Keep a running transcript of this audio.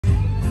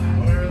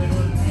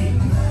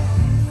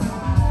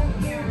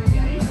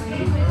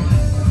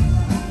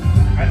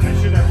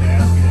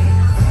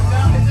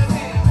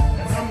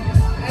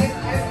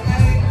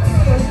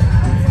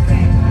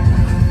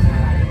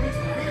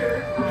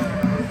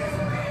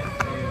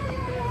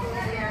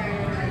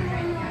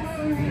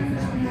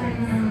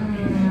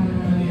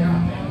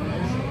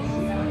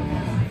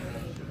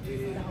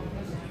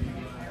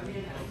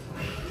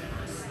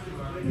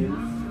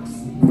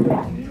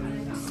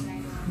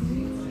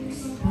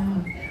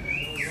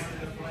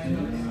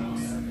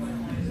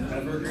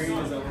Evergreen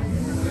is over.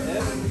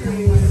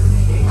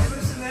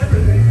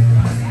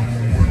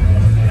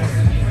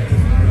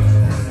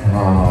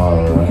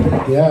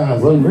 Alright,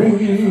 gallery.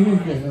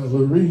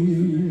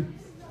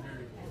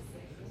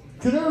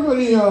 Can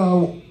everybody,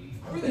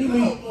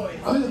 Amy,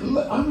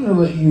 I'm going to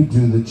let you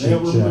do the chit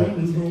chat.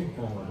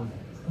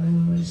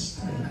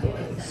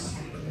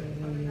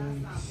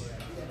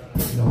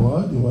 You know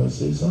what? You want to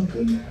say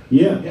something?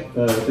 Yeah.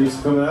 Thanks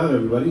for coming out,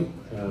 everybody.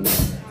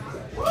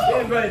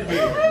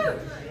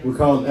 We're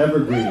called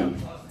Evergreen.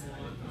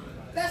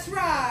 That's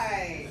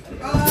right.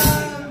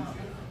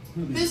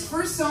 This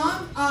first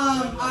song,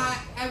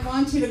 I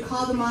want you to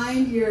call to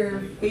mind your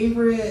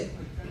favorite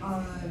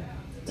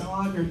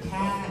dog or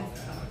cat,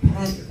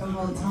 pet of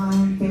all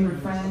time,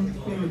 favorite friend,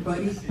 favorite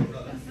buddy.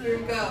 Here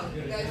we go.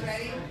 You guys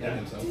ready? Yeah, I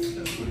think so.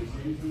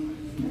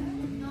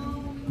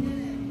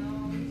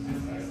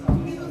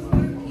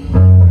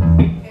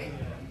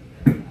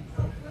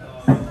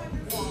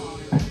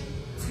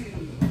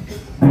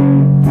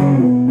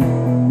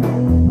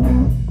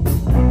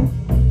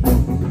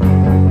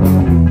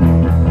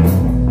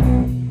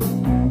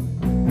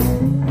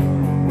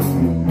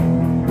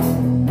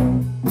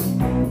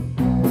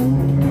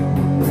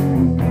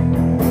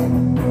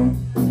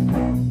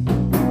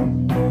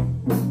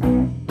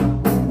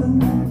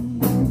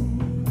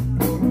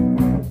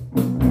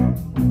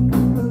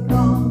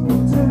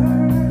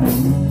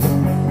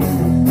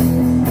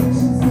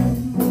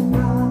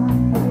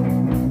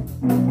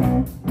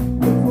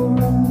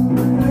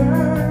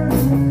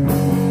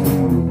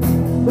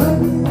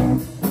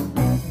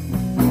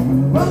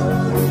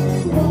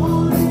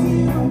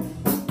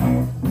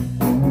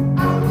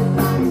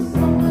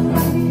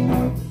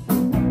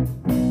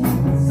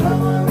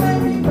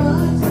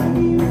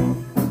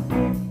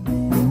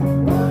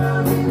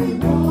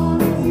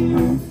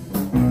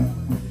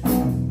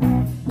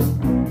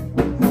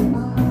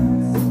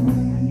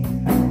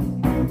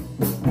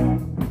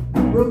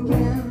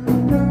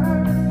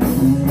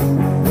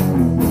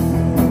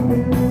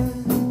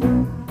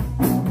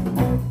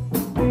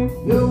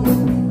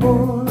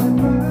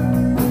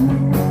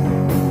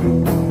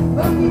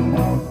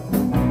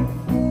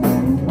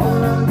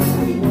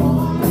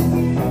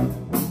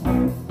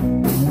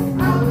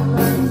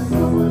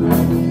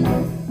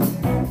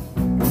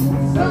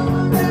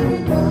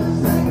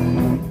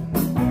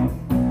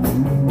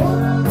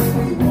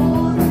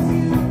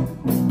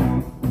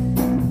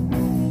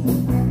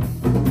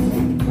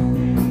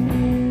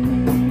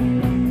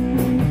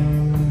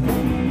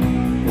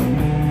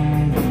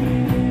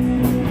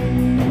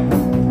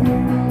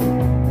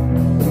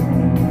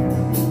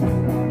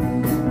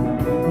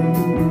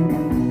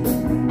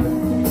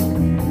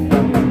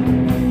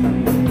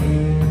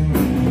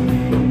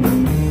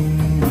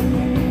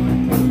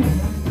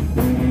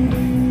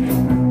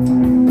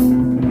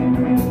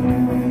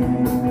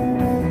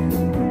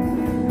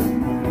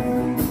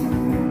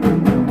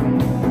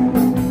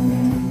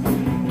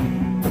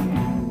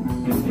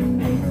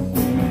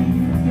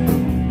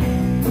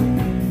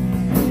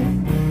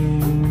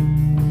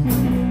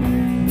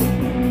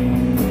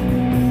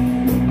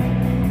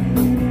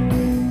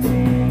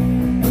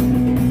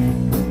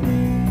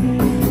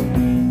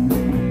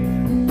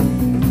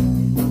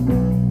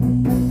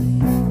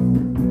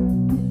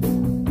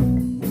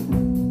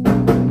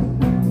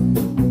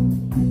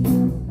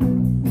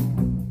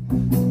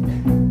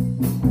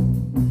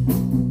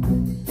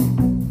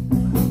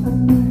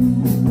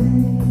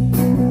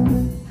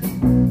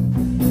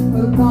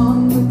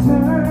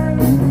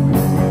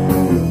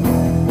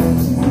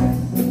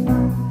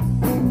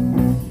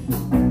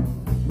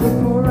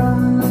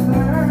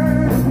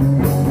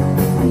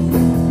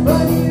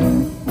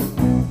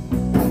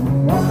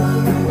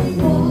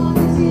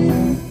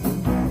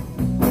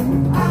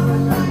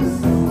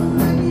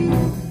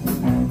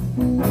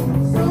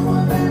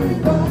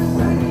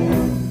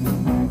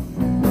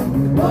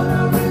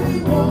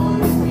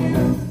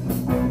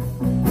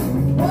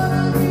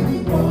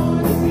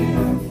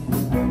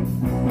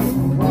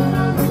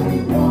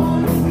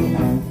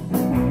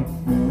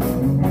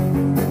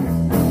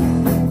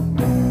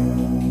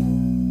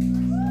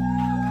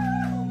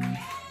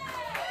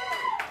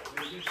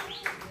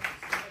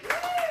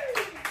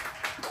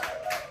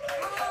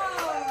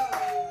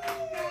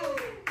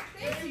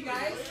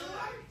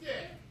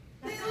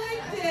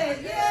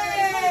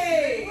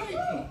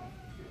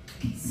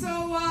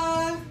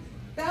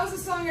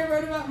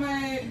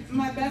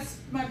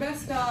 My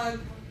best dog,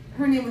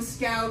 her name was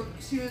Scout.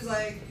 She was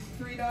like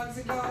 3 dogs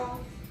ago.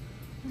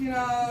 You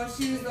know,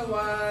 she was the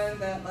one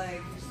that,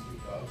 like,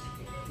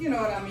 you know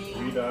what I mean.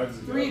 3 dogs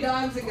ago. 3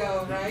 dogs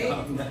ago, right?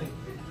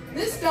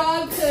 This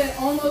dog could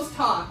almost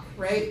talk,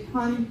 right,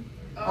 hon?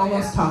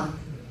 Almost talk.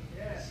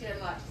 She had a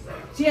lot to say.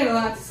 She had a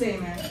lot to say,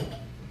 man.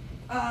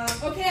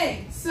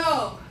 Okay,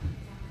 so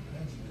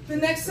the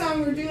next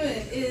song we're doing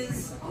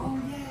is, oh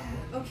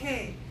yeah,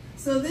 okay.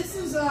 So this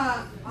is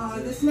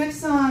this next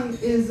song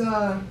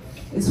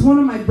is one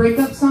of my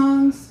breakup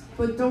songs,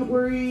 but don't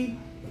worry,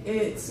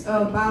 it's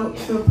about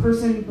the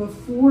person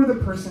before the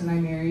person I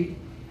married.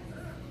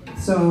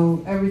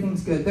 So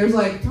everything's good. There's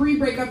like 3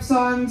 breakup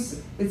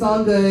songs. It's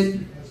all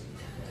good.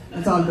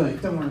 It's all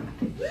good. Don't worry.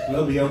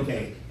 We'll be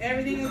okay.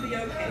 Everything will be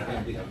okay.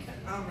 We'll be okay.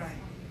 All right.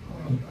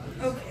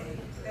 Okay.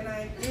 And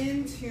I'm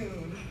in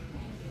tune.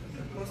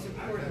 Most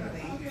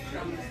importantly.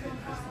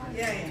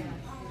 Yeah.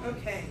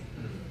 Okay.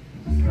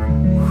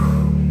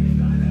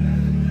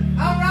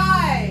 All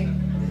right.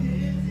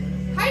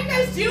 How you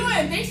guys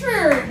doing? Thanks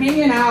for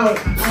hanging out.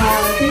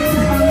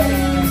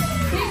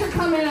 Thanks for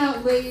coming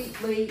out late,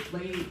 my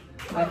friends.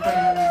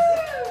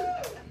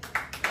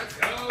 Let's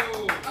go.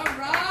 All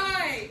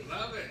right.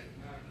 Love it.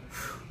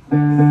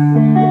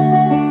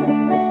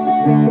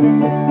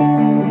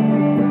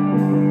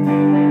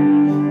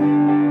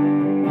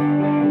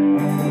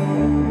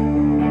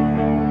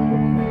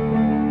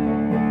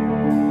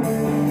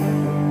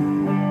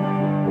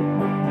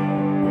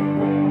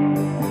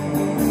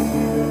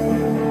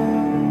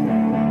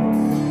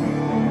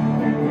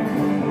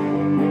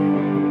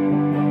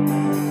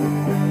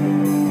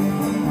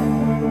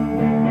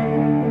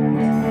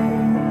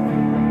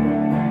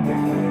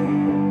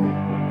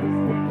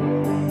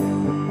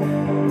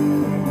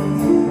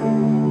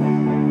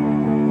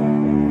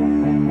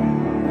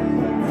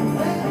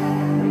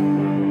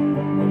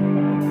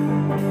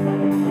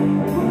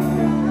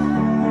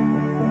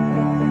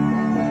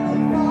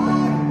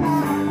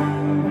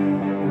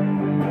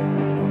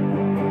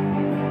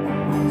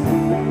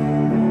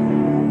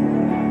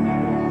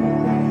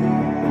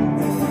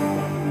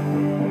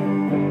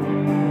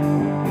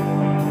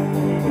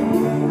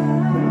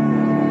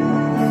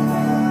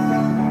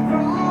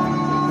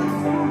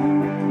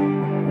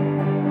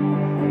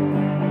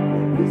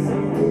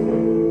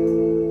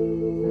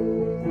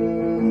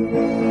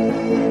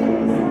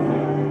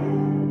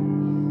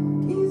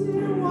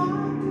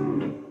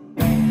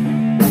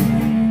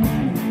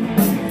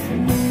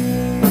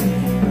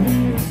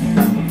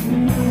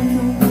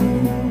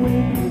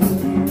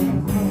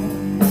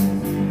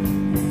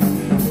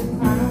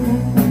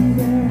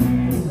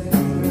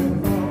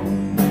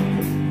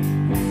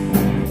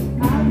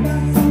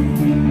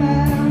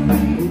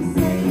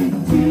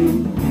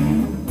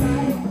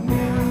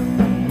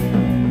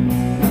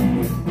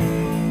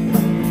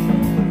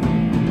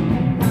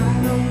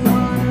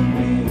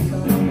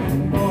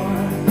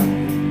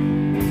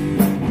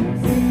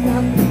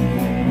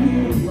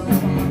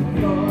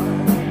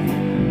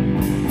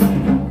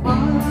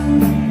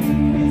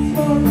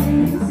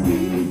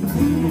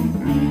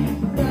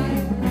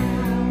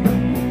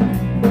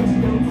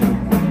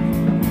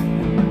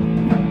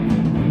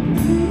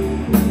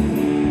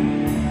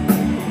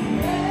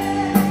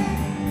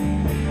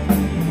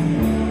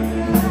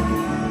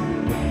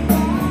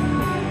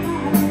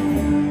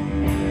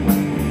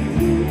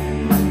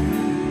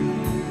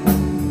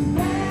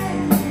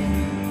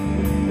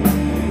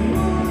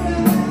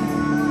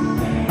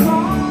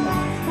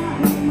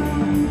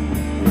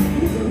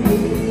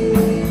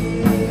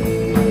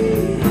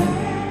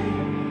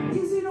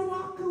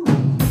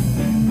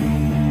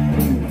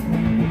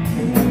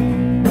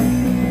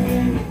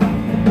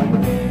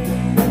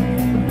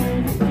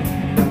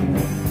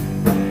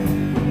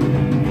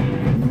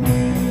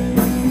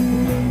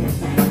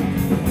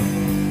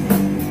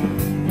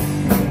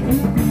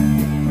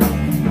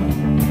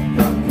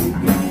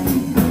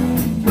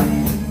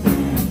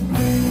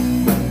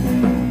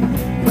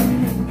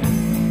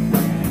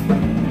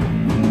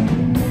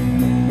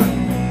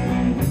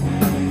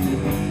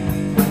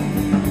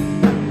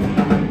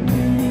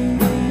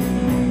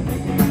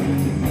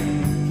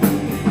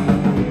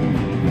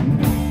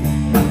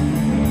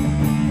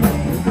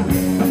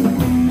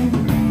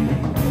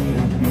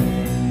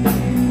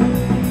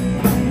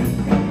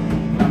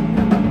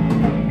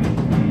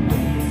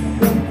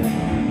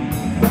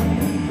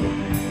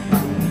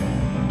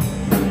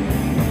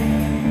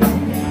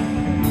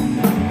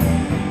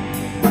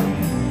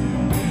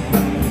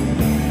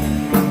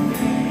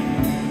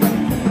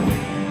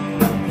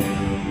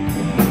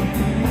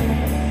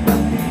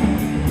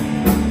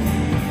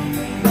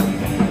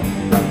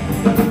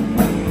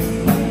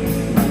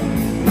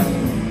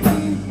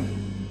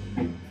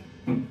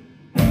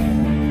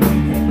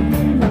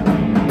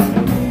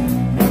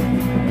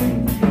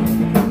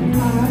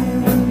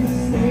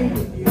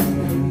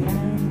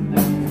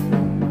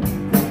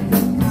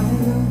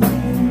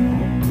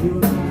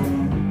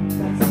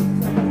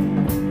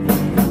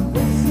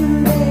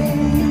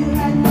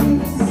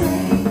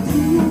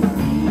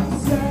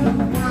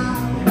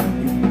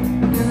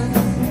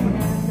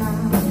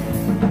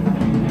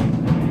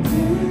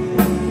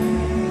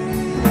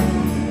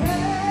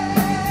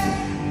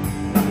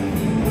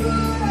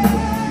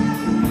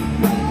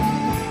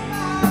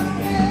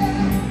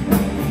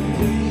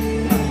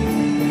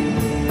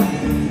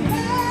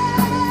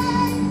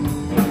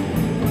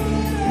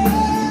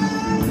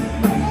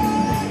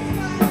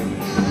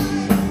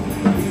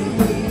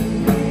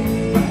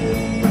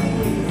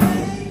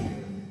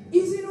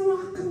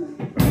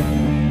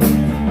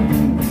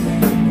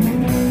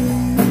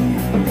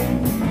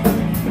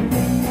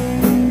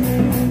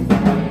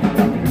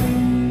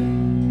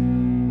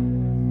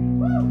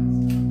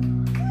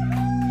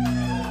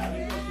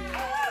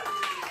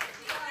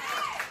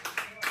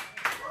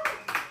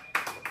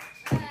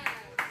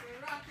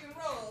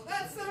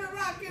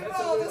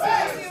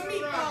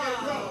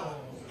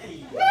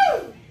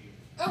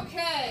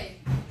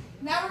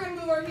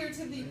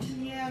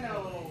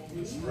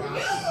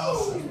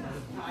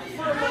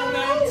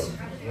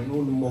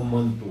 Un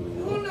momento.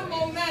 Un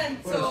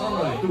momento.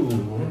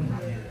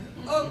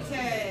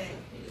 Okay.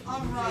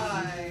 All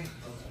right.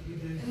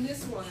 And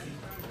this one.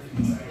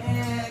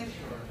 And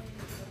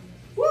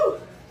woo.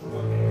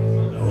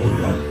 Oh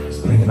yeah, he's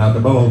bringing out the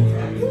bow.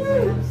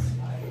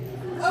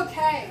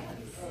 Okay.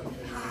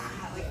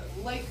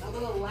 Like a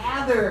little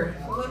lather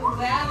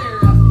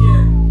up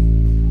here.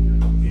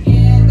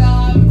 And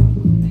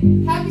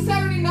happy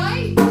Saturday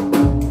night.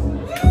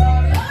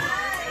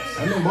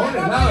 Sunday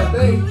morning now, I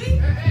think.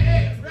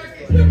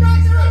 Who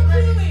brought their own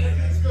coolie?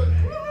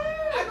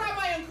 I brought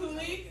my own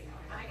coolie.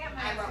 I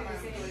brought my own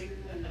coolie.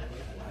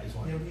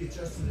 Yeah, we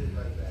adjusted it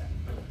like that.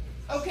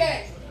 Okay.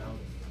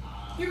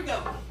 Here we go.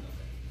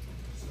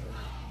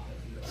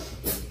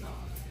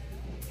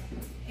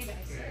 Hey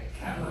guys.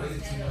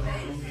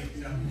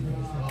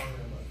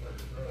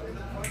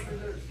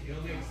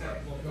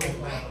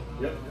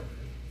 Yep.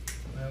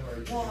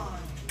 1,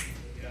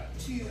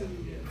 2,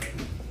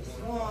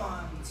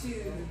 1,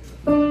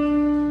 2.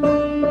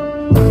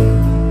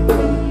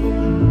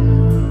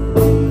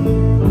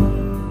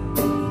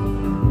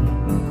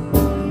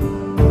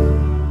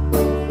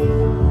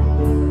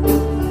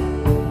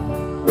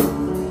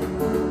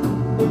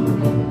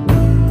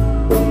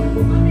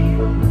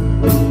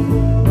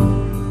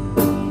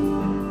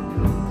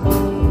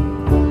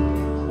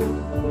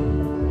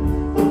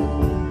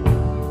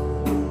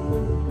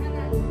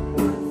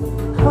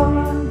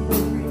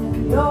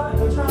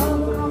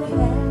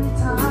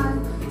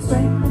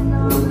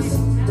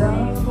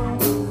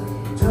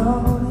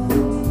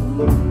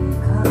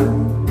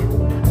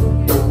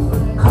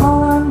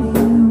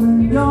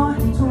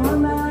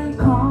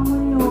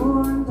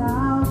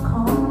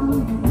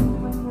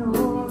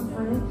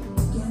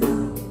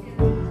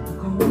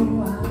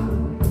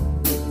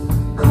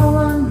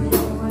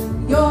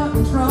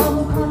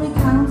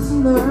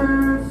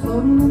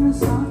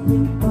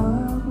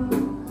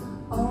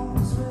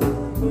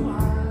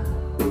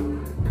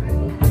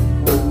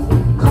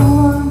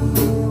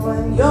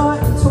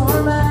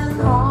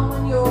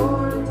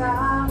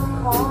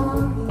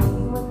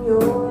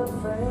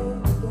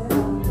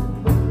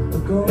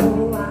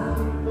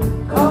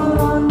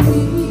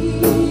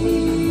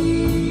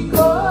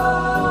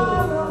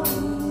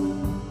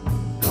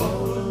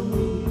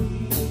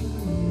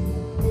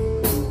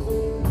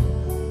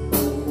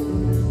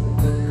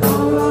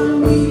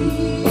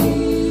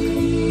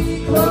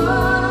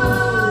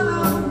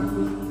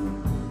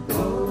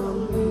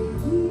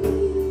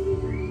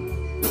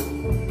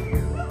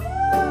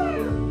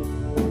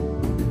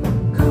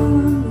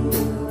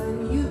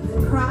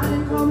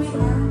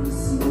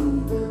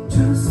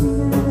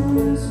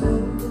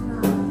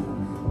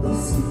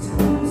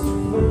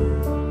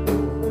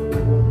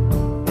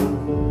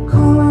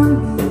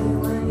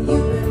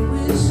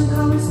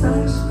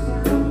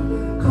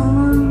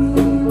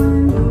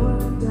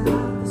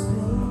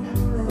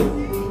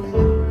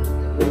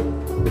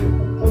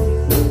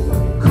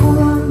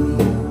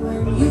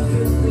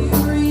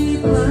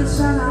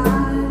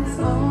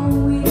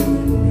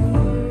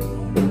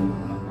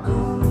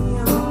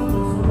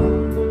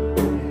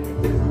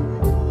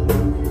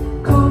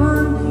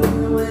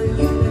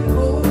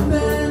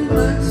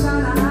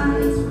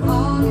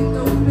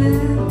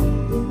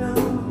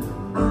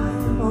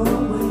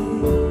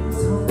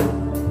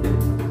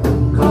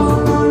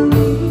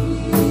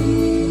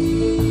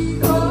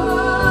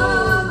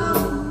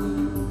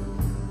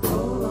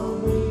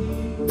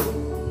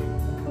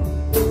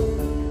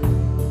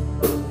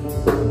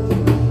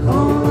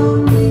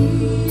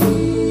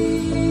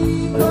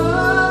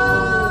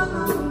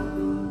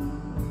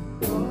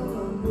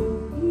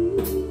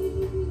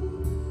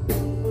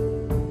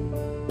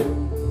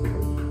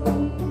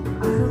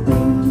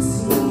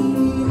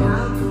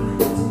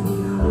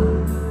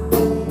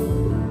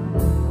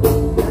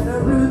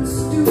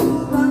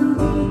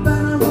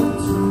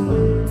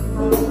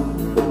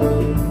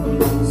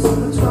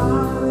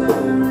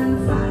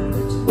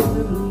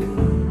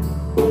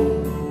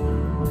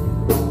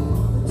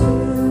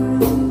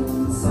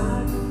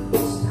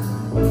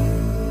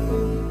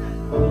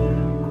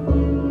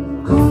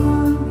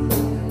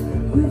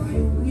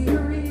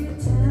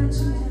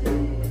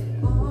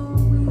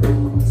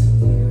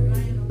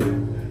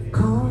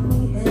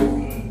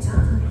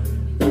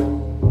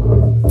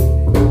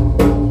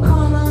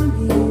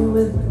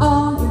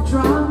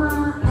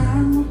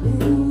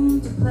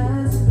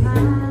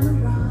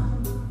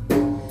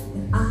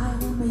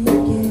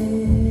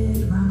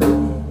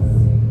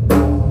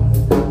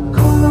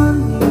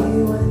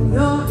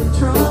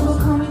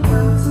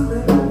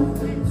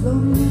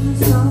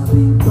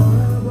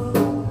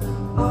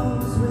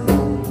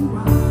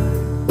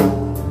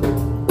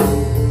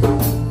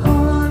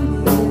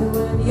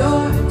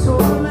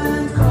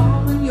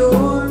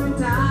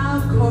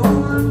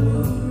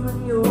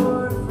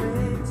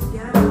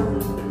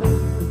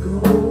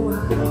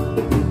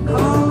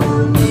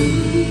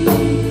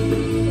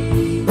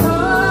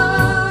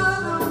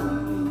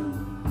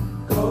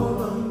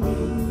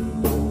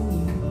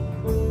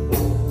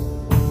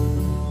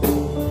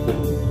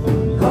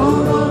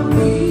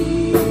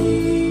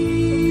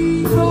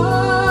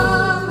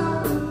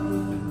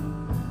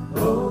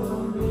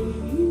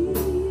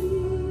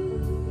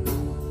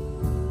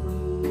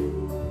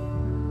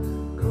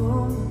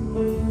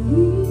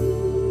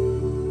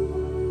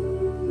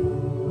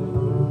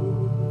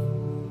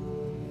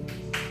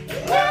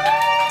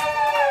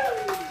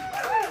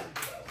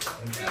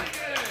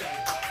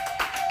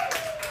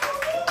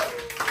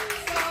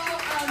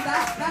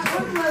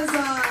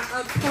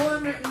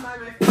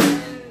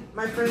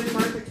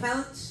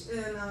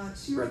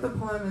 she wrote the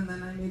poem and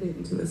then I made it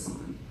into a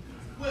song.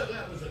 Well,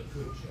 that was a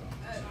good job.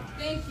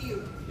 Thank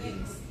you.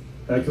 Thanks.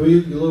 Can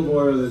we get a little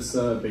more of this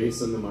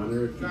bass on the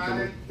monitor? Got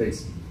it.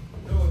 Thanks.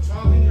 No,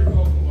 talking your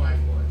vocal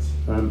line once.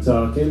 I'm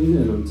talking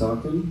and I'm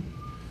talking.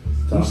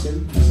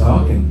 Talking.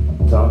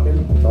 Talking.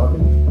 Talking.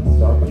 Talking.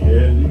 Talking.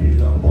 Yeah, indeed.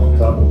 Talking.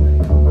 Talking.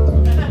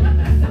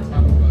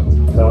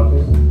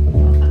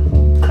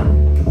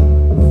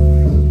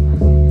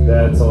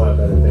 That's a lot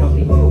better. Thank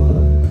you.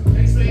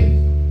 Thanks, mate.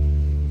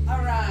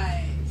 All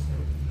right.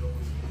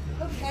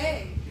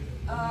 Okay.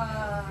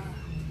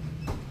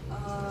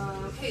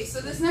 Okay.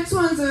 So this next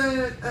one's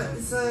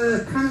it's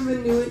a kind of a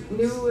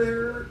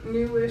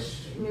newish.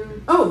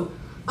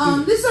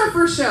 This is our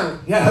first show.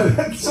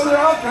 Yeah, so they're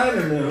all kind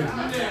of new.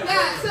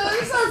 Yeah. So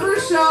this is our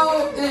first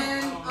show,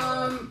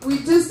 and we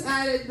just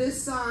added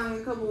this song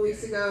a couple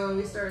weeks ago.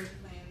 We started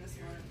playing this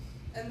one,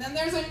 and then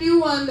there's a new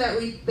one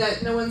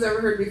that no one's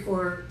ever heard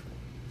before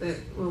that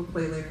we'll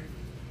play later.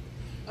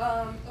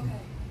 Okay.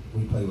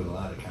 We play with a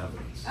lot of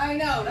confidence. I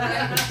know,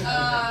 right?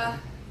 How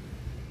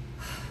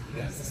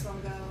does this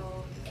one go?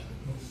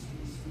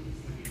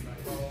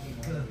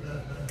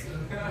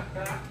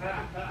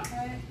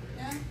 Okay,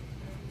 yeah?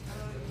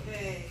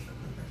 Okay.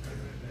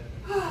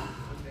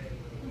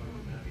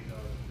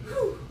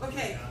 Whew,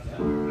 okay.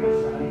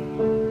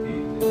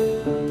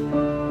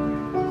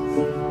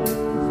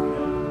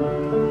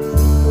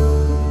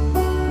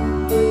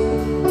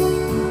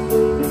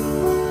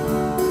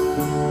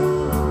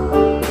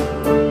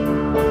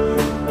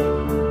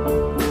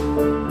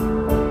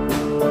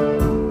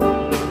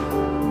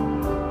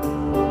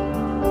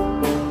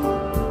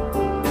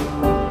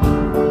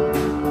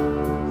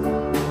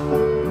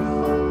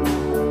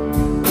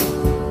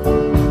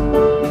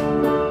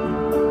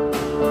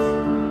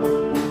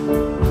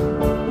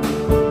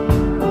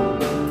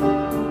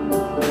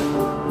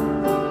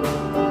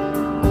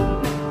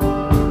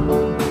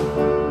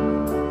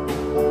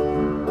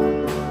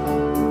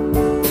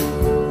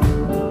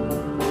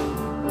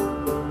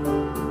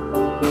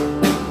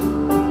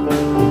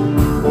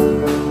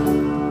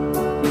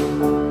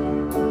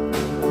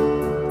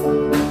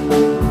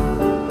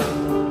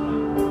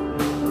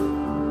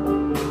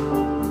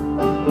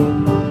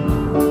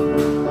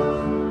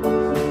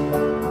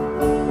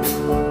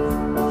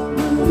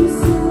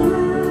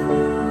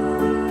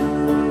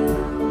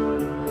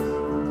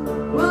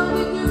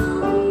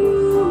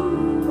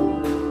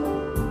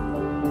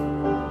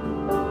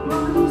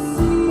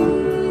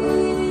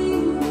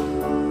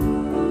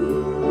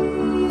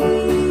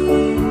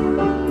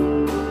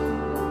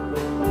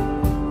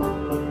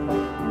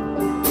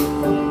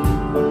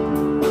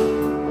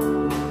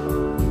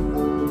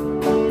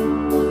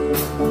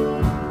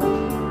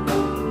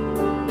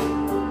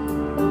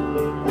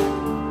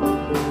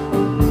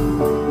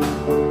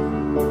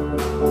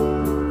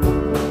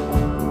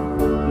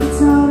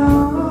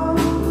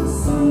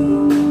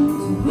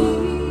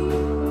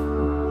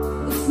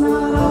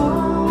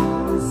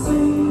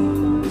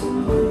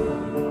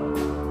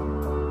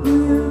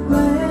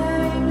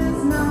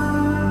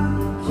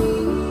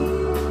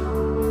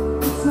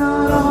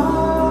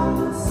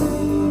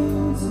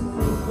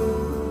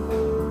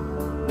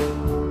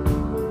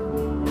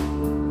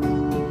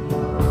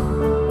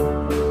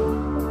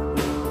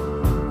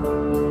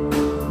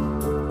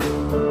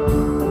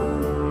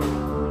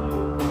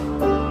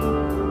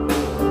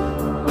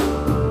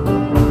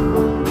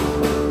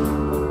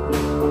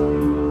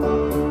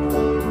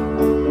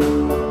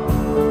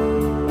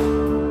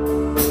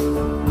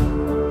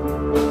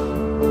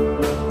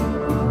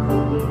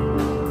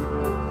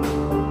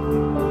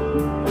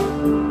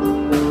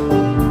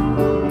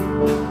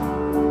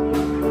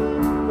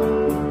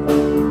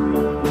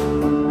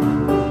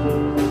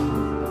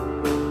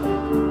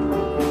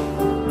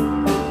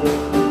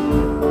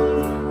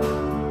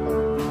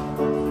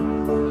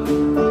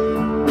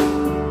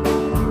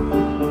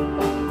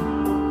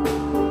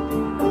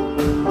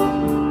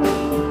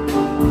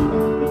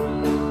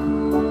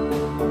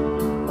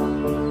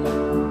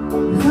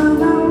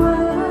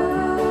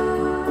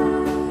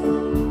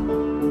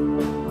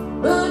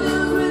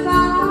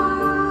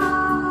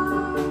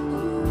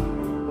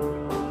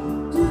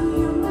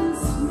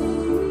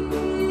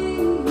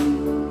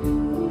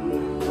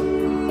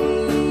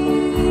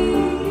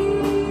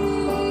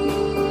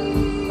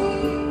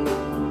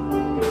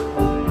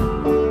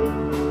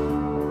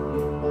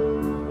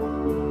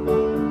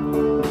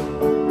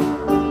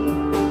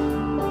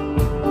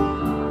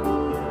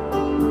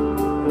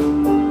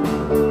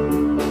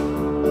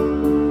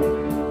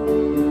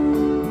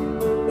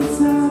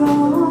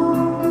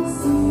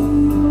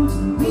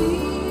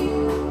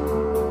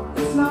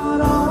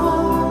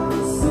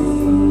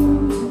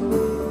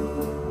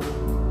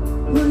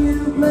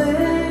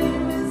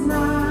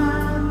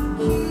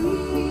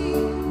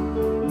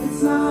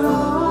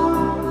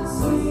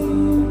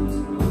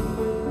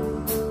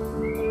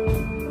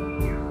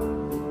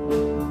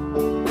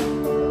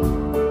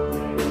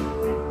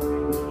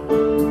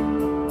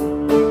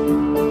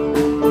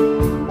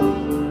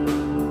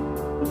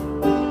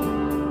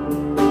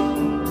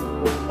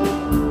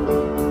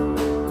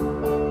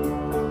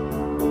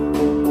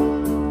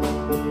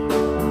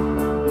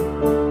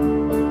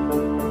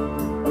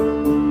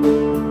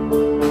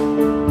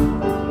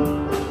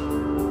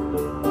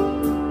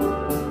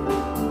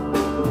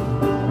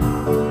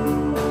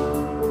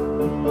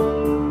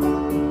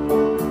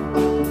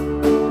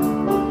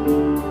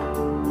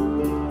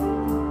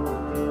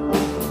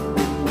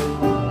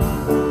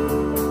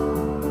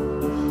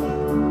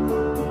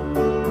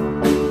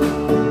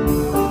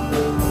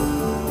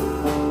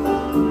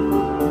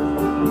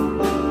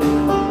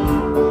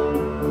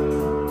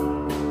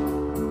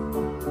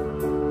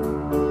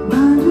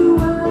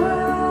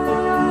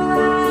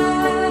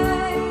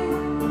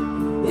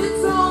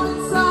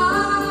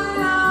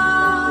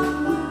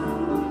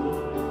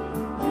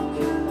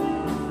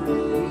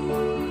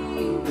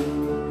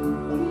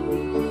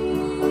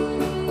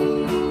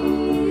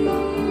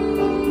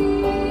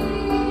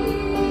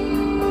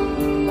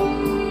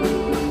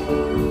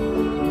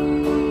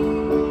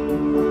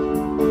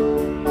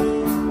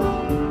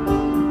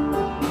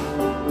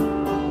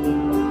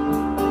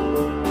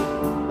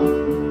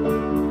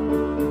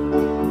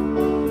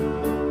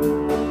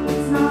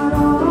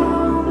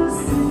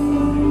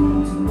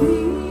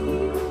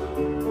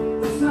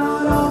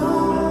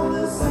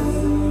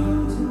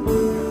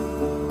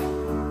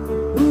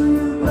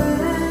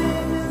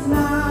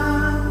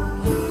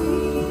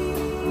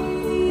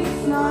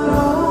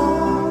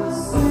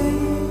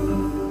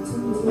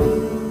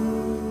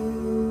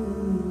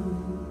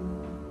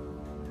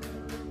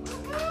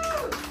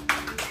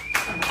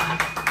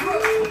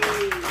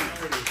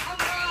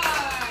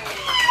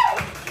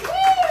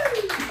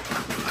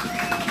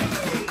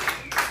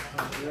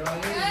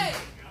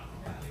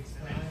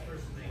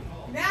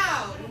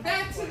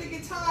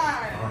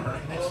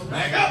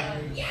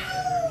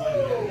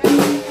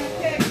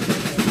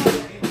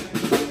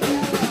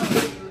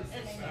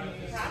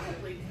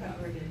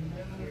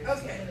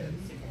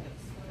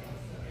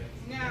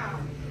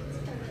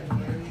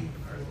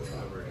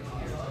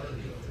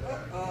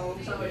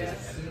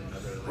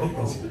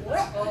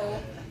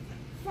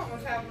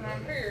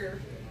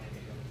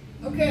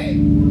 Okay,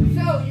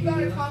 so you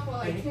gotta talk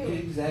while I tune.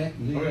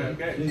 Exactly.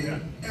 Okay. Yeah.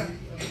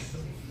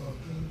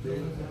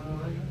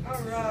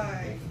 All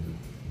right.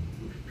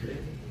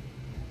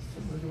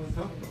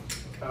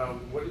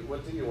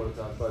 What do you want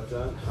to talk about,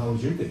 John? How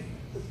was your day?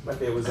 My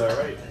day was all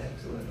right.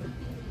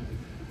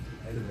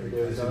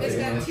 Just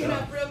gotta tune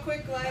up real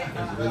quick, like.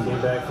 We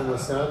came back from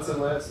Wisconsin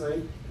last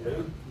night.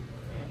 Maybe.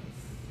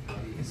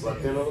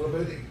 Slept in a little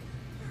bit.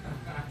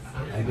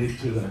 I did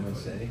too, I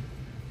must say.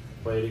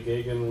 Played a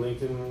gig in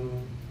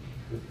Lincoln,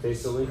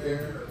 Taste of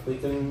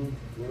Lincoln,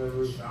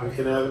 whatever,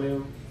 Lincoln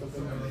Avenue,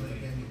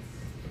 something.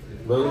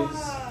 Lily's.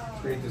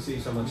 It's great to see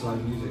so much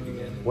live music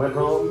again. Went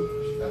home,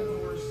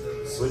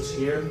 switched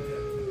gear,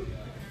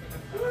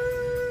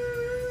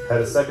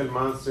 had a second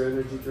Monster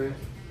Energy drink.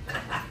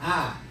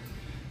 Now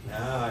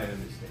I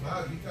understand.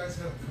 Wow, you guys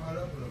haven't caught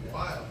up in a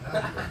while,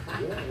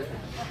 have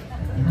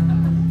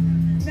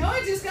you? No, I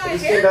just got I a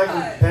just came back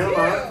from haircut,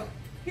 Panama. too.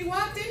 He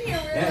walked in here,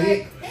 we were Yeah,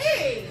 like,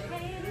 hey,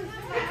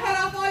 I cut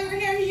off all your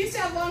hair. He used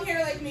to have long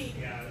hair like me.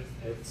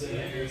 It's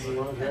easy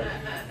one,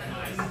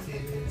 yeah.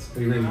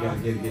 We really got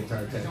to get a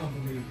guitar tech.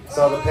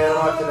 Saw the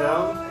Panama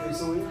Canal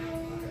recently.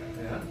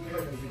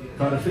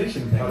 Caught a fish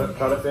in there.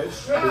 Caught a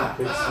fish,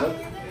 big slip.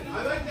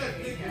 I like that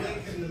big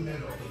lake in the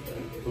middle.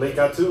 Lake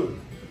Atun.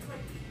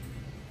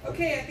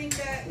 Okay, I think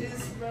that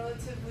is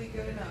relatively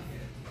good enough.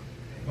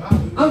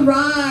 Wow. All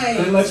right.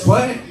 Then let's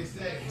play.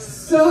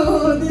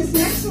 So this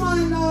next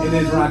one, It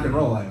is rock and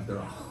roll after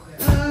all.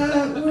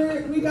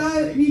 we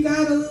got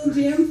a little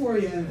jam for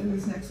you in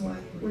this next one.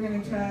 We're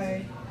gonna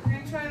try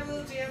a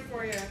little jam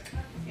for you,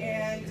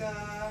 and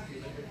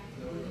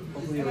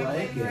Hopefully you am I like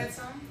playing the right it.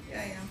 song? Yeah,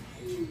 I am.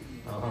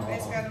 Oh. I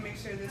just gotta make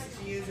sure this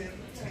G is in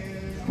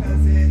tune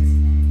because it's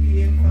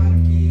being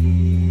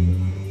funky.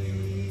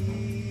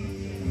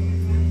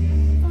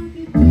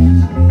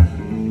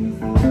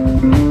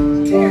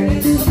 There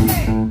it is.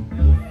 Okay.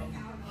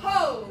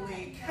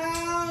 Holy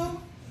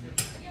cow!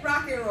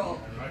 Rock and roll.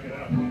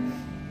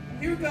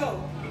 Here we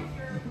go.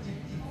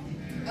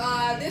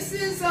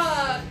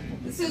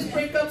 This is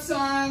breakup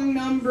song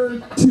number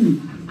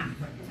 2.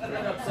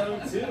 Breakup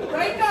song 2.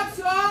 Breakup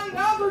song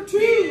number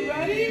 2.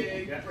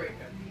 Ready?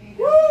 Breakup.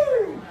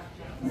 Woo!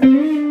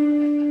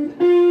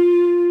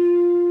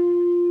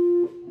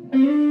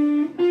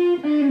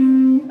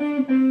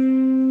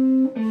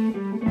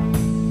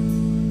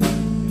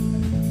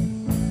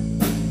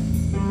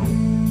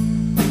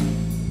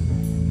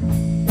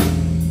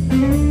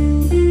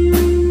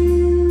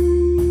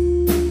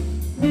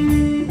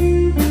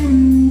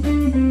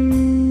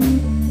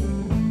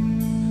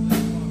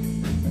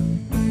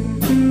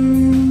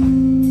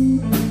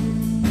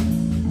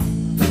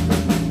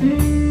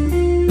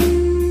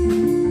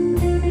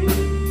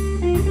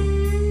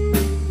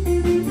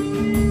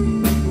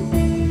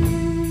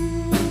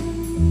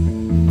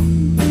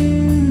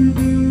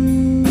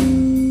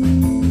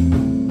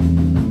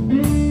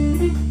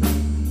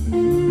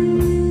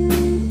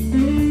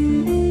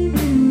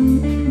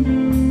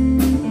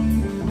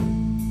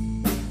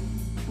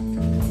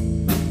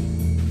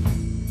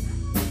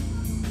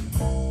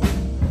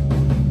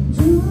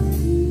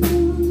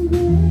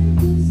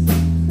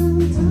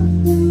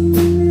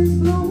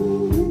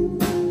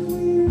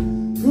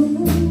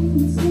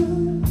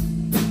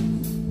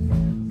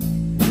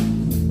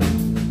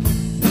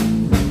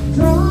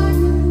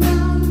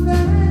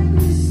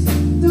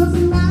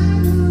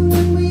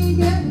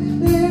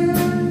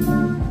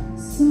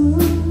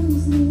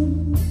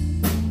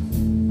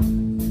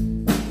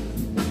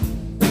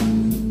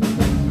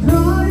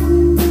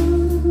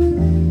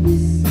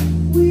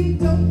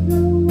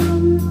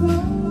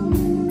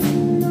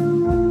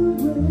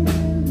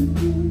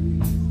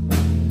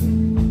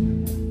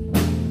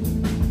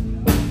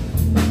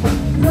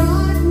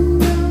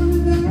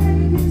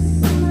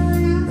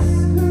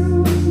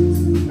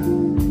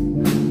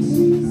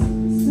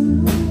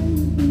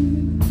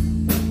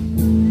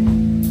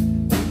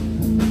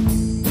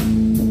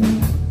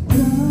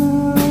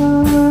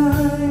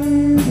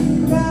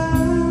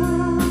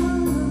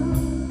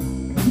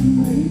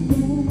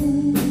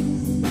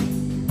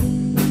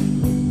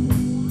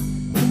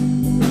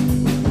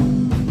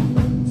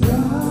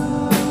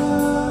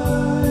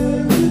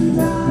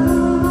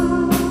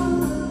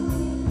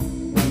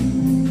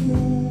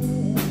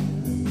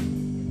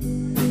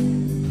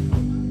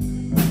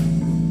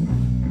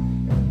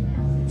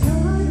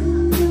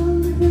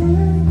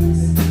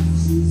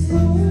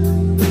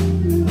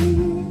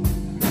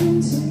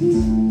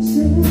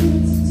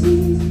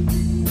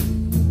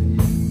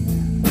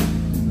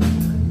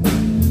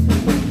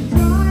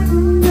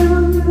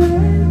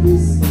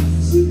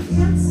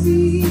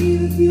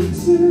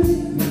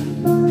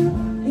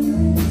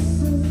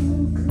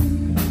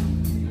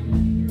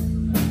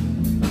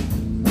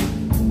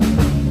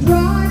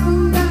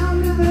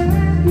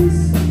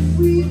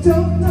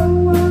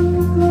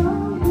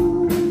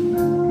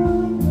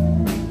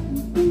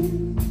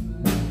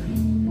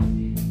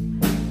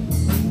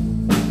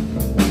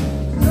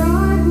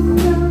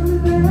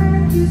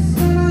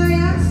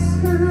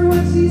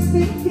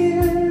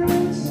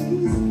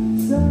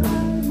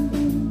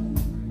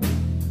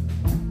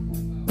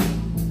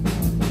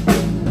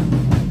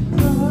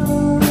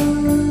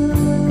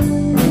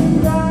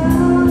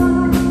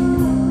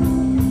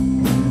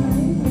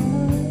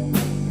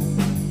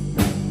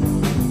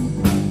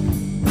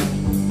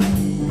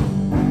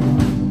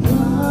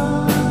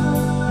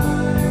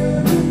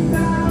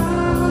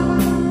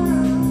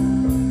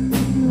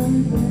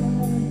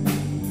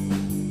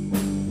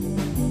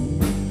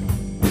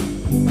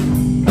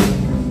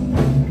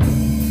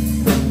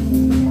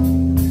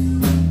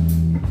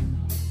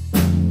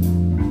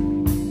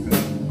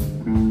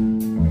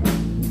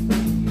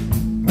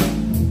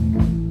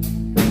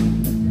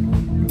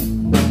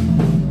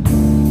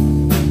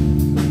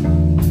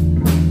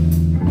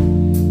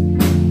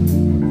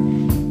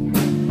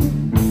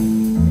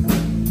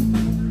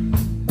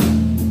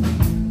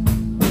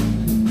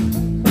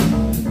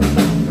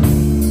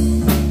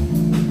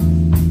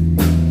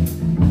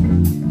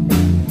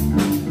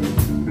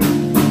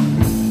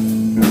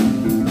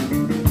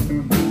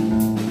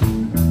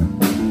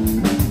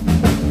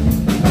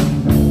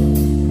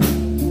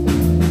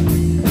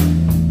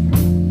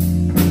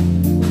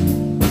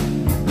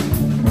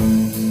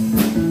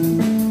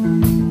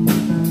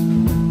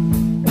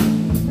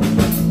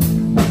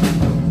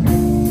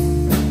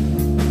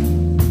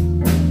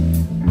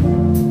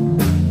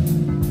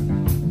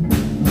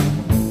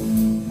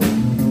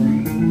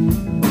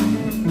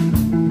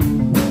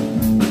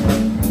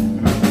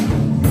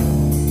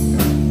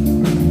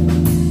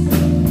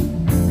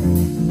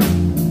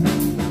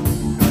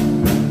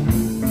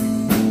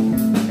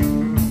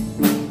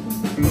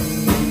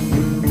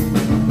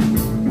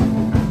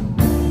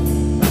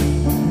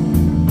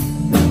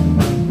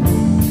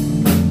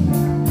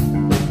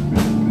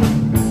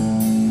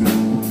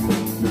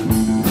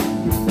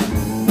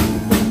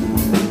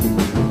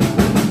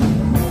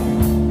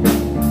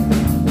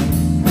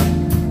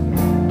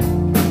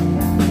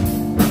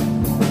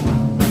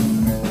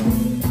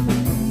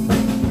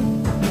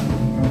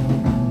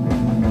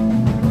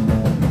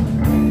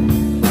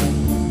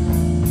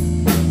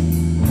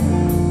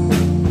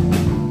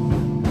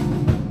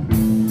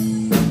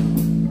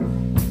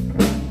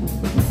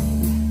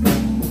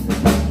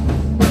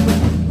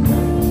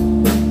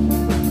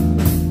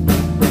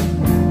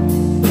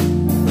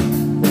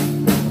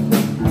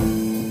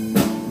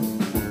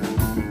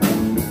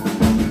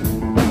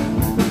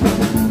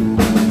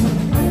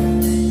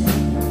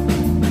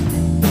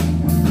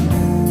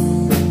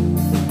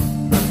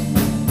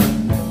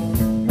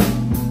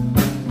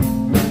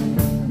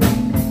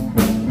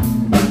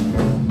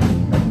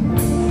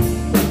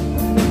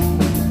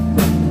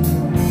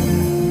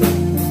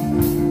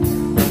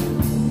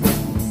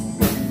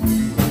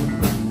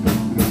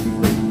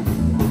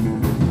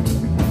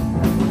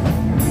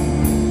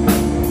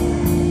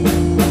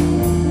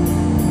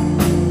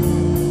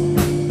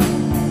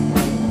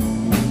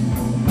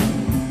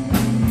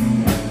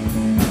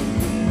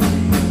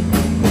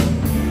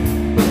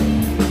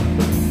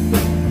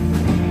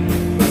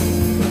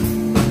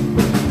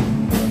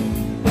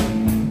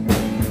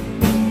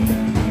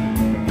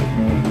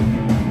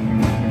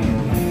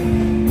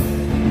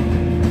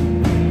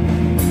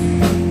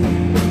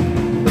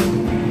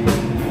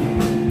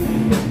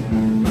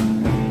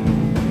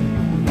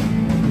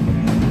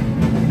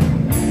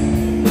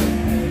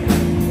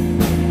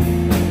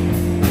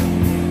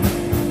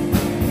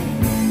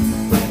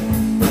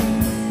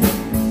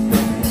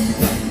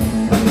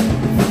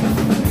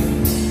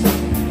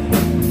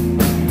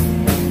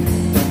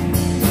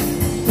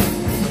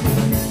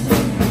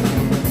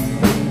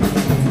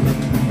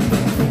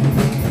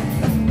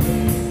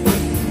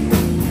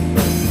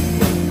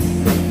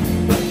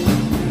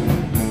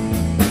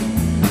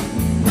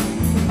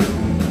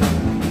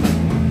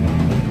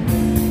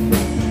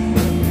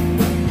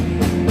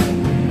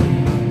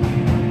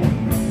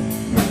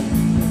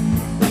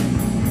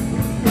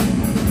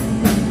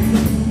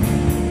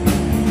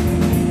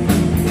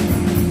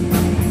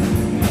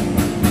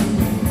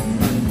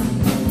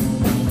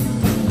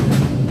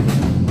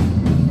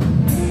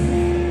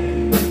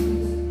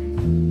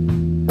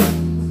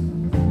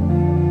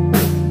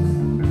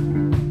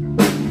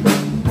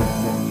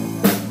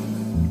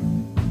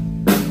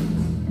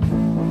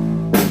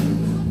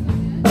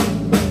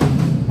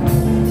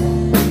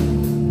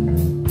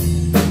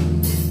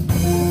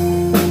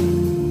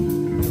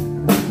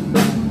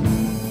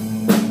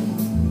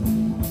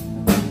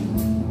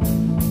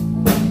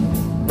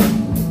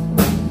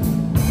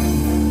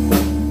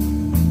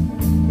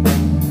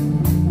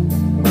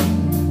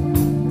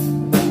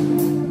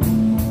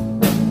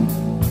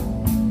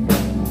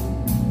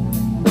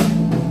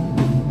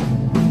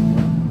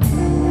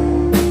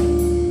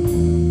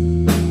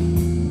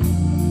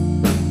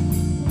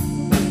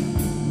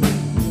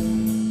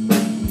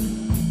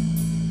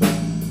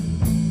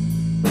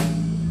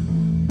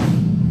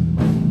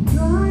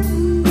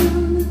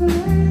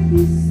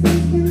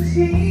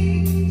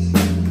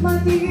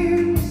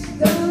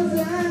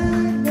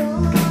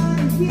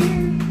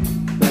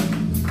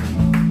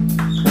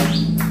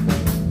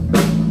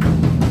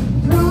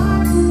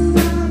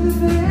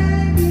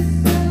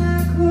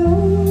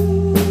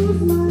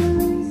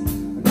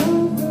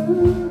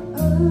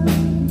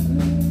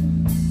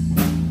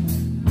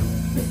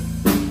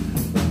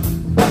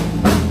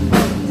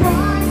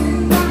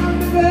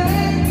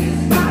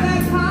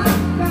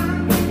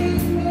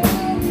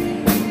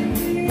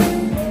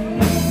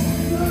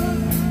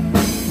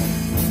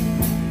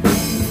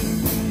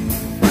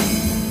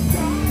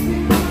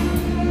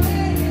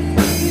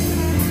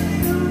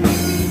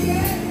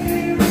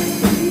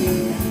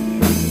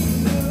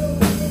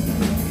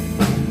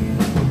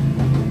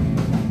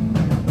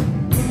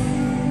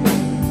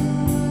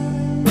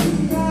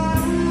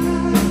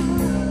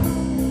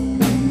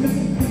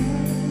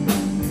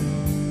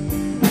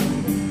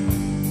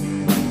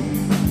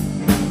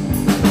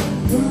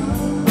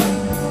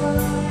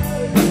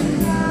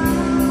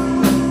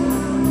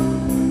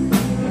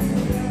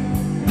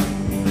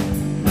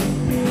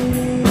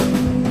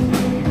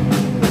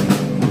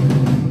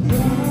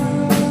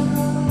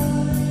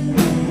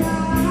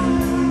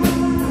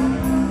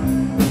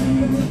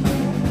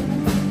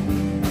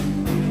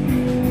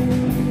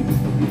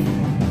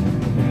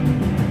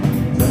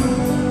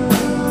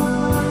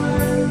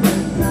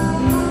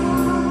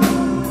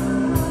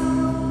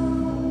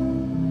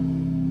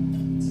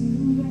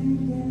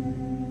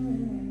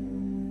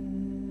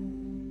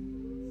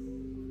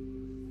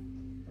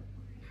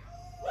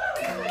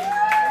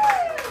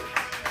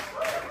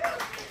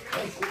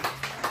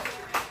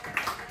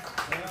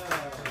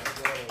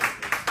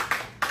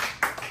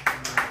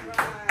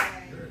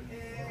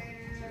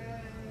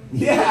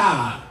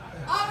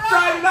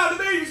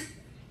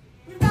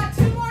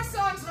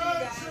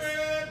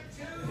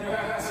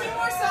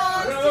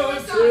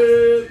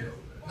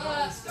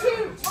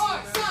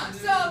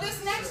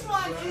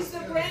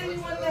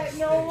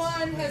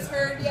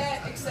 heard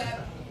yet,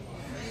 except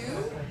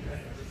you.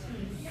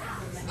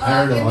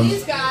 Heard And on.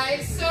 these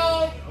guys.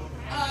 So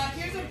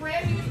here's a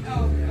brand new.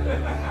 Oh,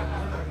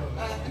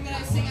 I'm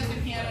gonna sing as a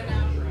piano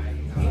now.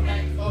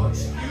 Okay. Oh,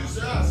 excuse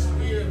us.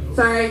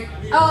 Sorry.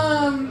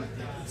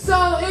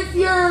 So if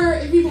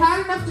you've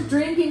had enough to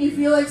drink and you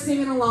feel like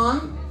singing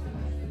along,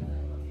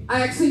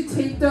 I actually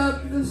taped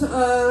up this,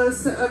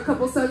 a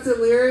couple sets of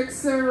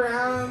lyrics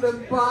around the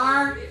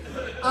bar.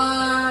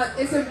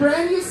 It's a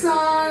brand new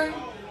song.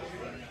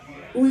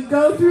 We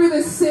go through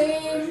the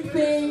same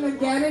thing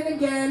again and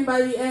again.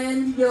 By the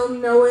end, you'll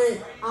know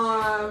it.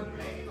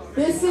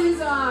 This is,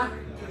 I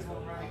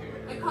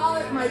call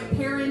it my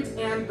parent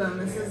anthem.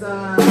 This is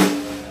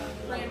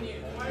brand new.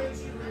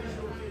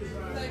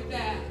 Like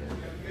that.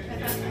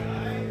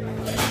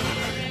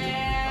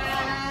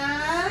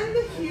 And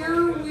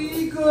here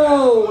we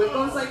go. It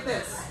goes like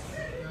this.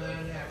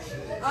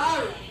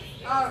 Alright,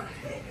 alright.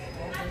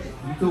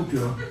 You go,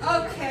 girl.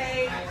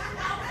 Okay.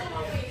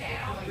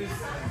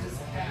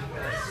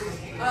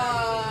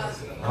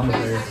 I'm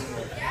there.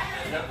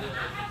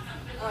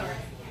 Alright.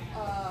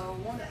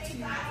 1, 2,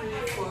 3,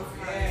 4,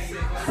 5,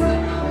 6,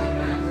 7.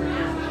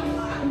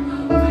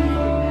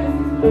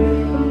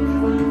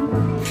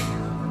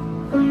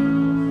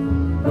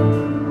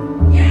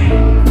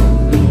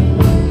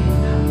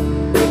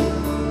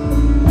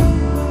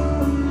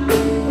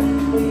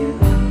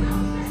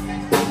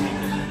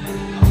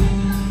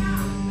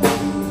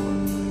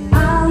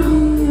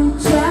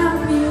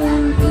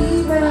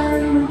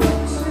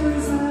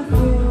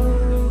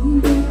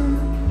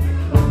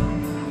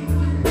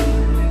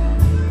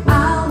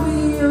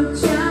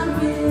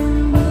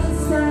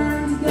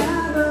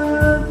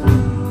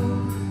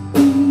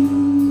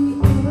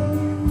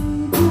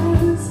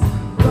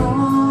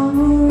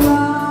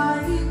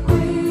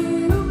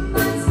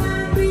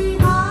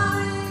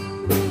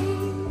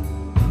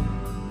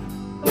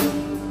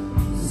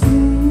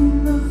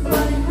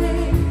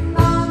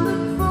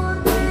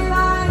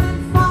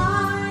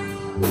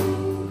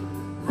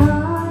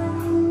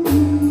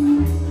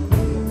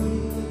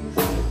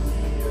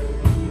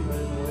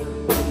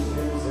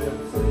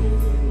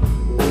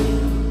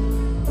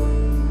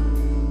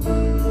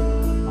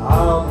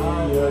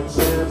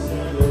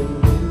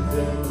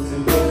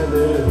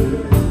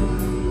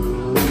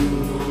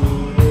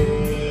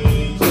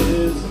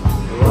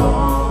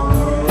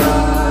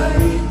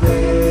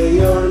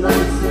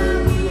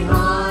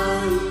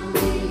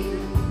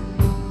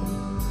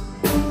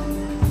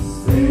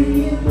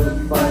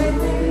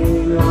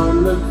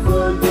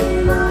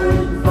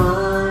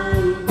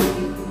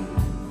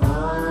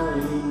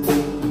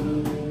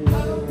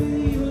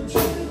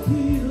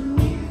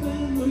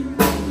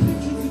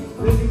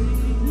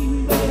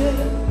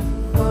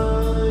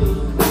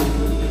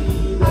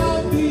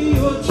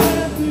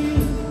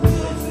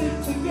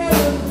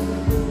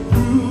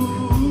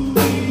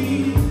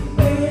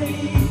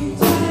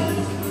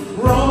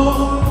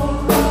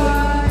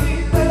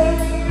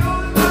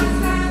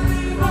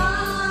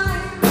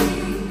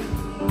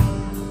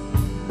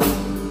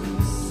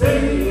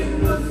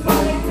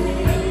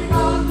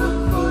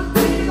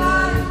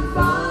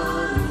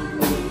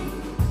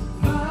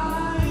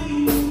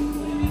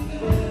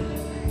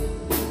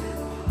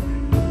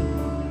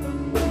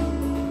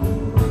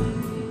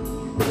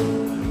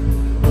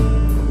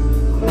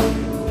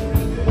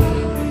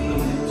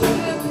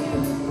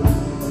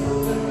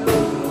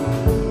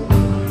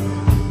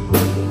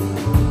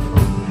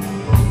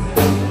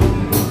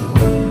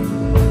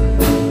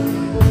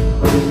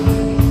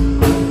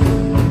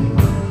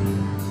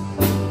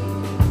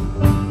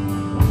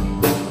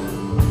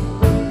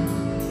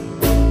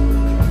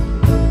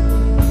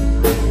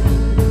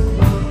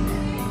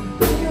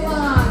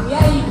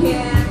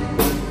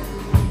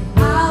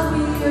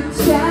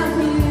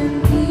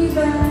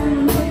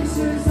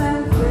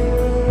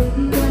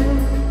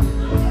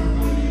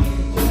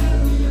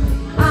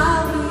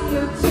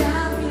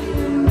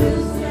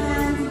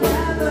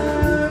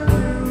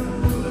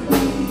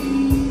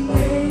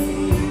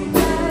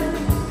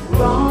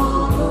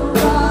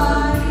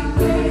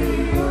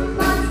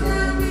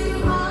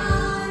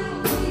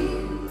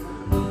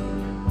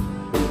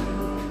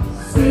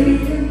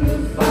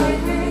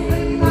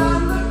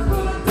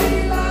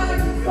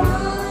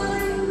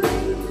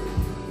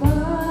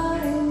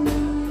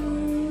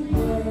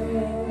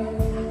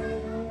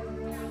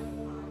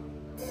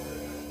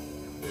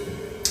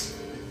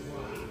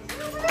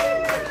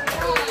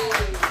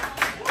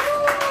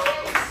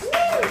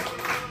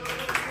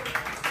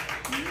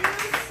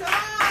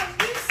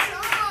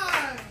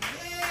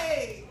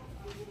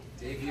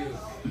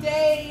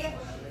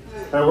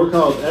 We're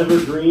called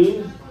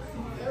Evergreen.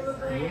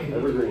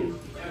 Evergreen.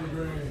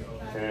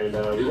 And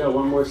we got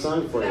one more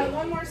song for you. Yeah,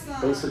 one more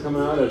song. Thanks for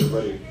coming out,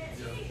 everybody.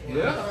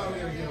 Yeah.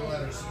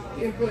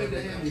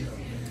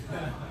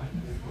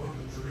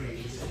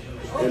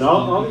 And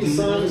all these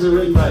songs are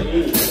written by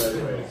Amy, by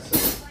the way. So.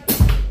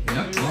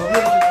 Yep.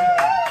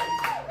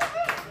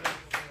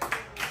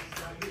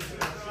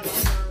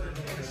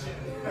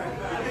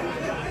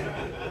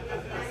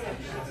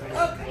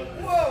 Okay,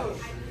 whoa.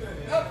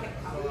 Okay.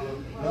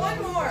 1,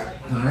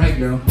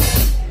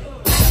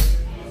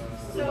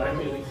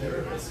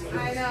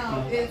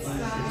 No, it's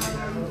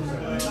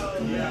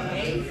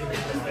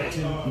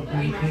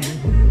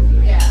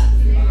Yeah.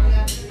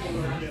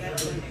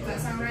 does that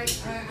sound right?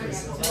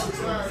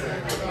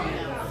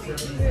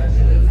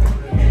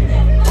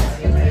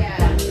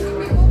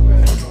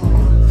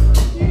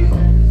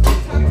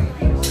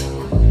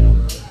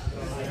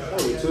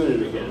 Oh, we tune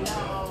it again.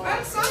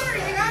 I'm sorry,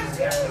 you got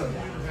to.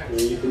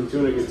 Yeah, you can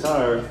tune a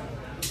guitar.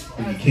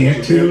 You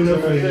can't tune a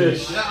Tune a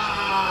fish. fish.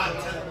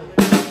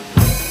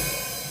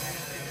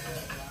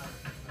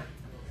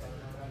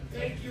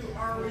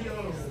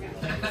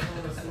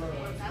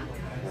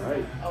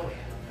 Alright.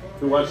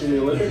 You're watching the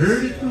Olympics?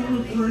 Oh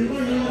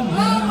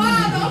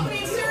wow, the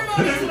opening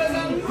ceremonies was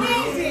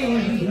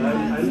amazing.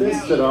 I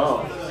missed it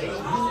all.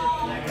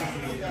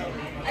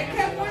 I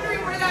kept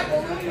wondering where that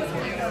balloon was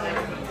going to go.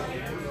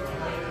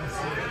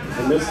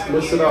 I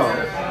missed it all.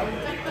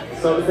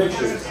 Saw the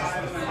pictures.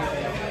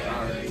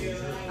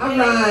 All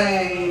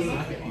right,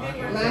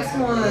 last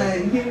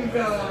one. Here we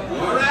go.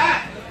 All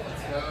right.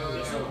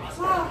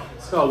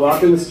 It's called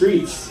Walking the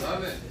Streets.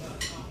 Love it.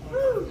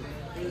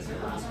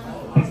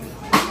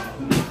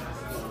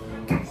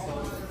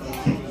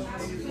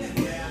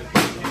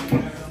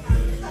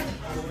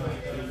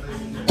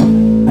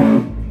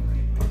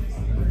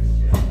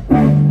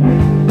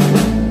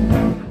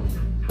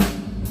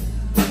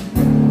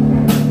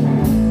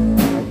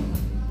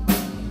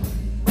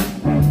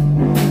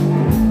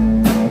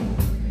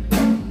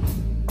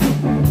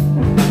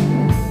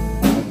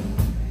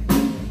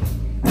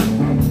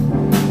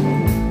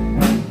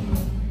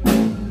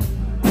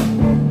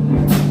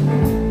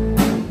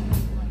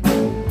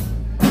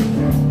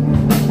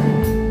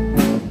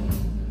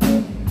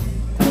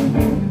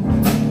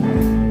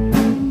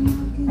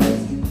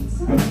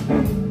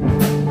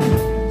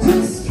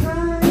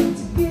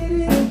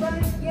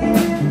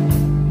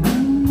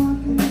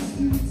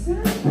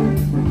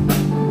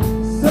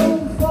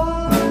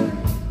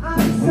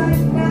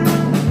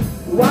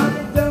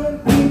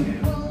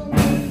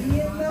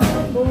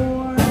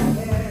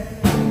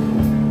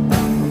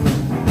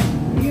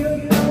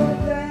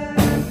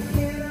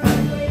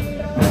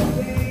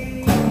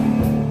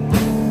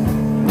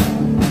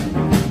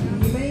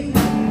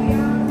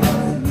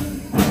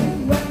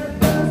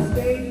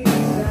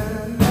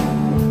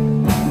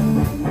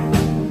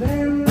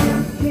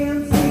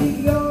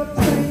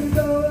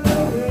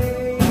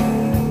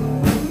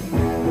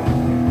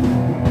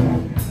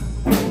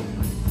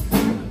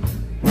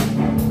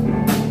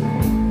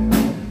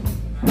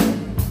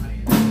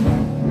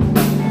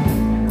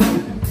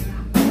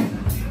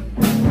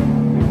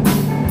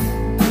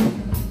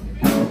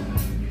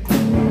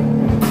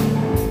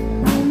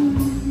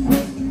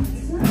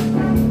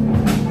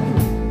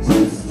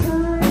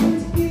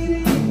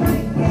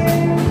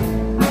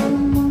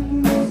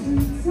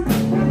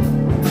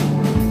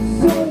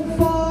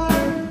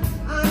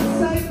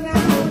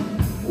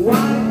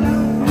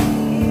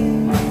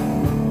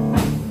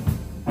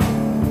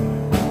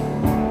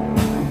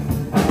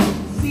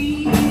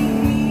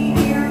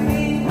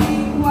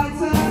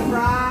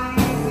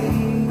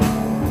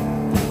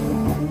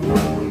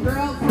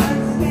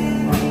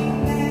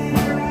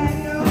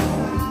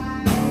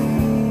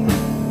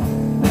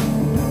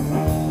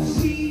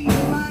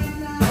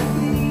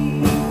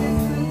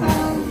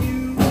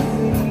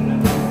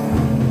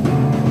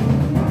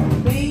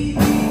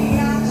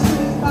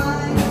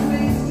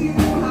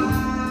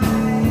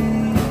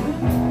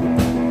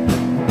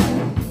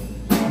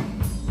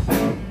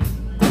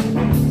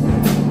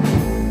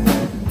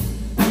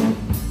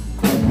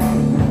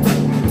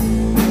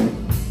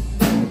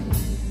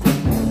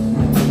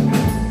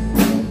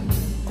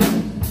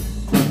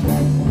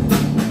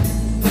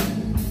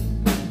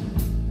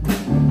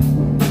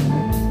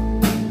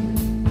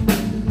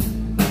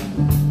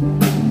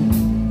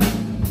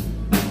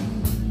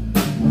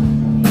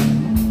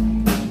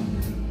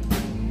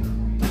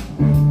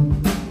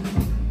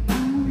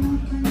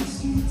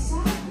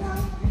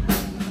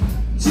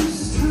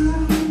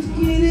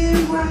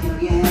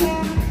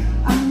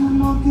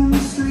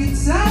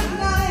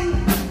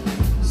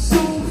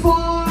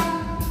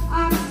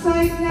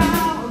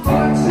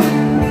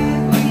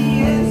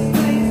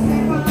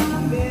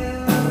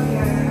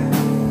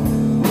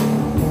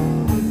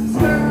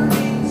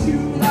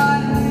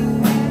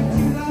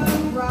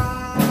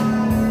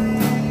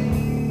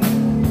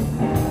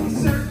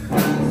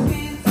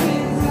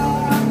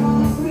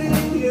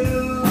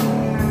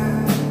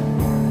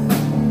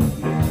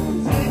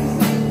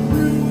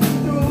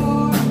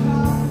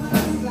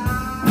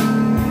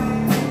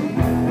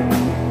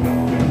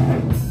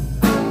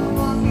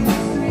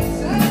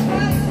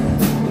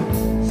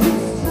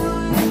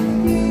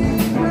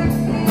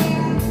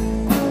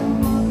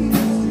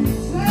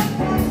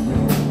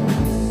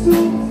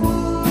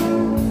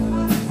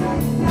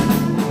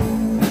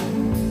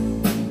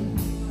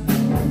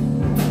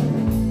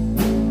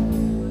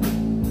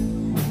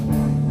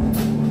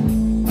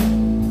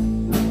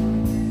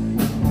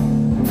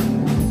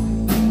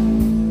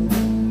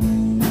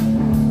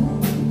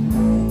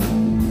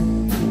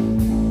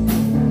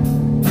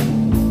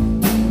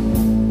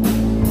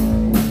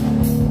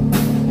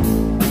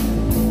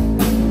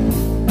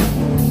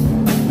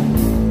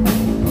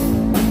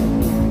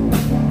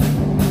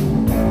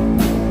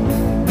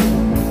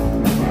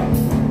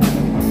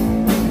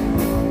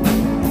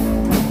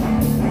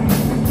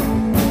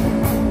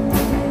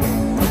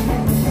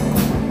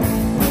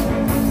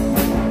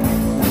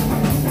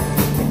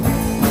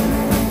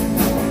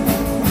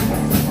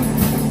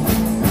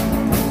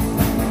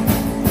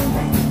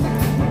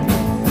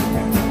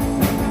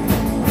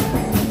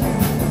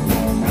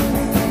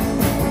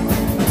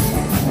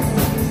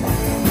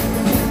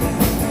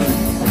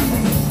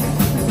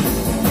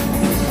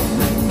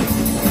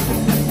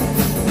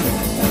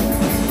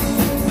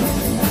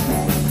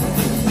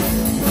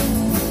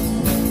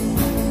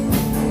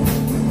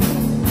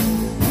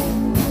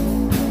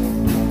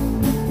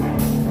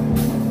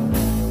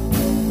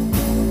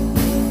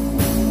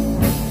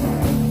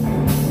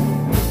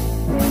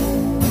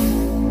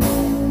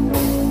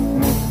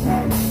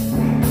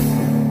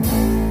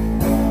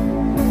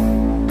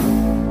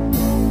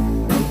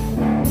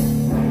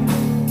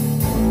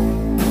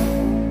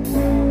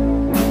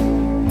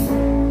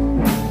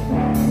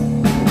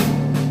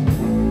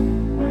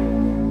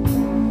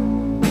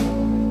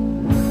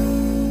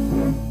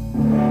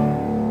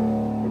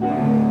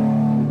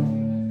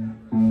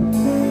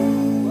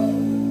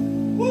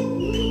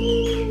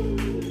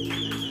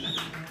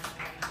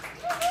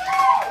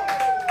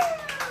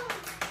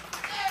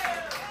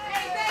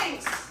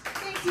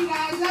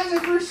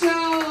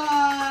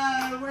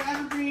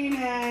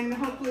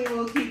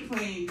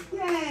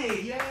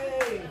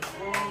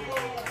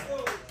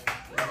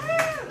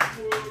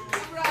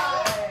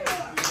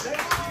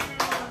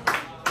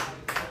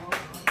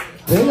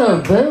 They are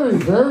very,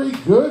 very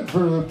good for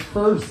the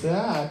first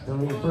act. I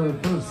mean, for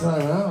the first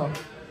time out.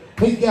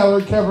 Hey,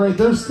 Gallery Cabaret,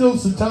 there's still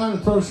some time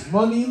to throw some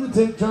money in the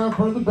tip jar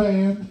for the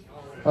band.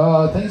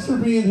 Thanks for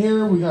being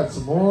here. We got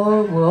some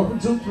more. We're open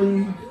till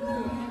 3.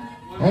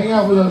 Hang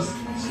out with us.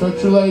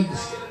 Stretch your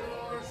legs.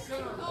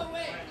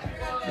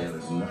 There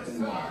is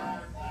nothing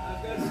wrong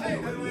with your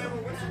radio.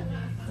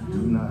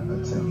 Do not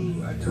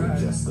attempt to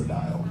adjust the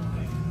dial.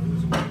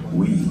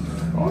 We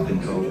are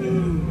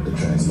controlling the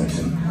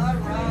transmission.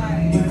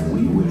 If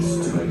we wish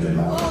to make it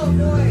louder,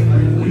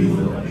 we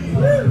will.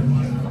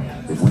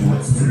 If we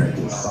wish to make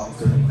it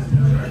softer,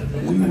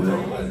 we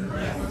will.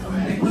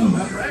 We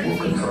will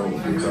control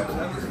the treble.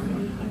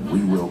 We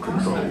will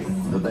control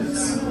the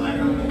bass.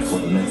 For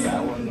the next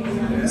hour,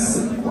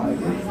 sit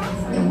quietly,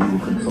 and we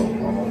will control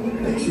all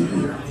that you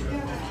hear.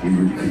 We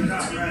repeat,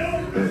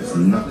 there's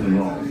nothing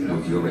wrong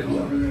with your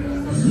radio.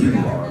 You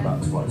are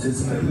about to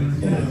participate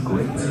in a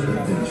great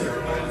adventure.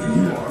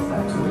 You are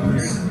about to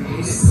witness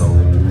Soul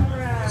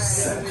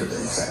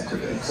Saturday.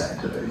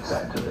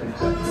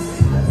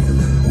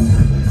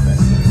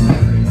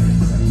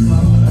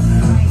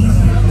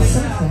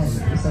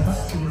 Is a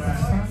shopkeeper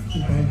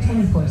at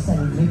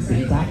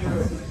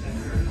 247mixing.com.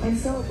 And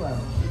Soul Glow.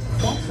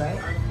 That's right.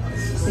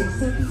 Stay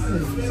silky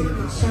smooth so you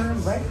can shine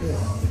right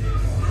through.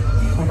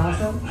 And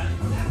also,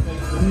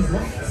 these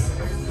nuts.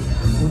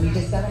 When you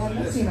just gotta have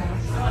nuts in your mouth,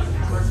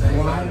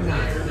 why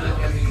not?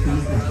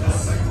 These nuts.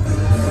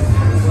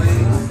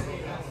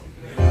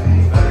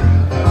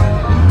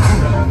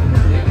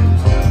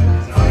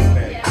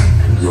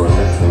 You're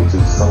listening to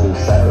Soul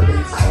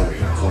Saturdays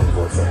on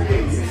 24/7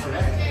 radio.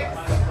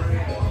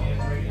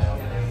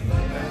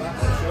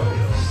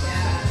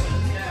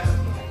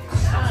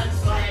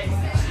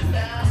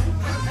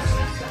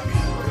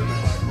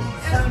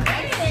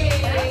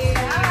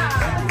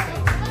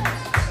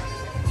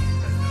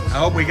 I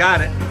hope we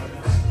got it.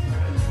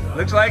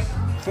 Looks like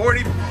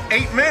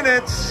 48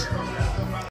 minutes.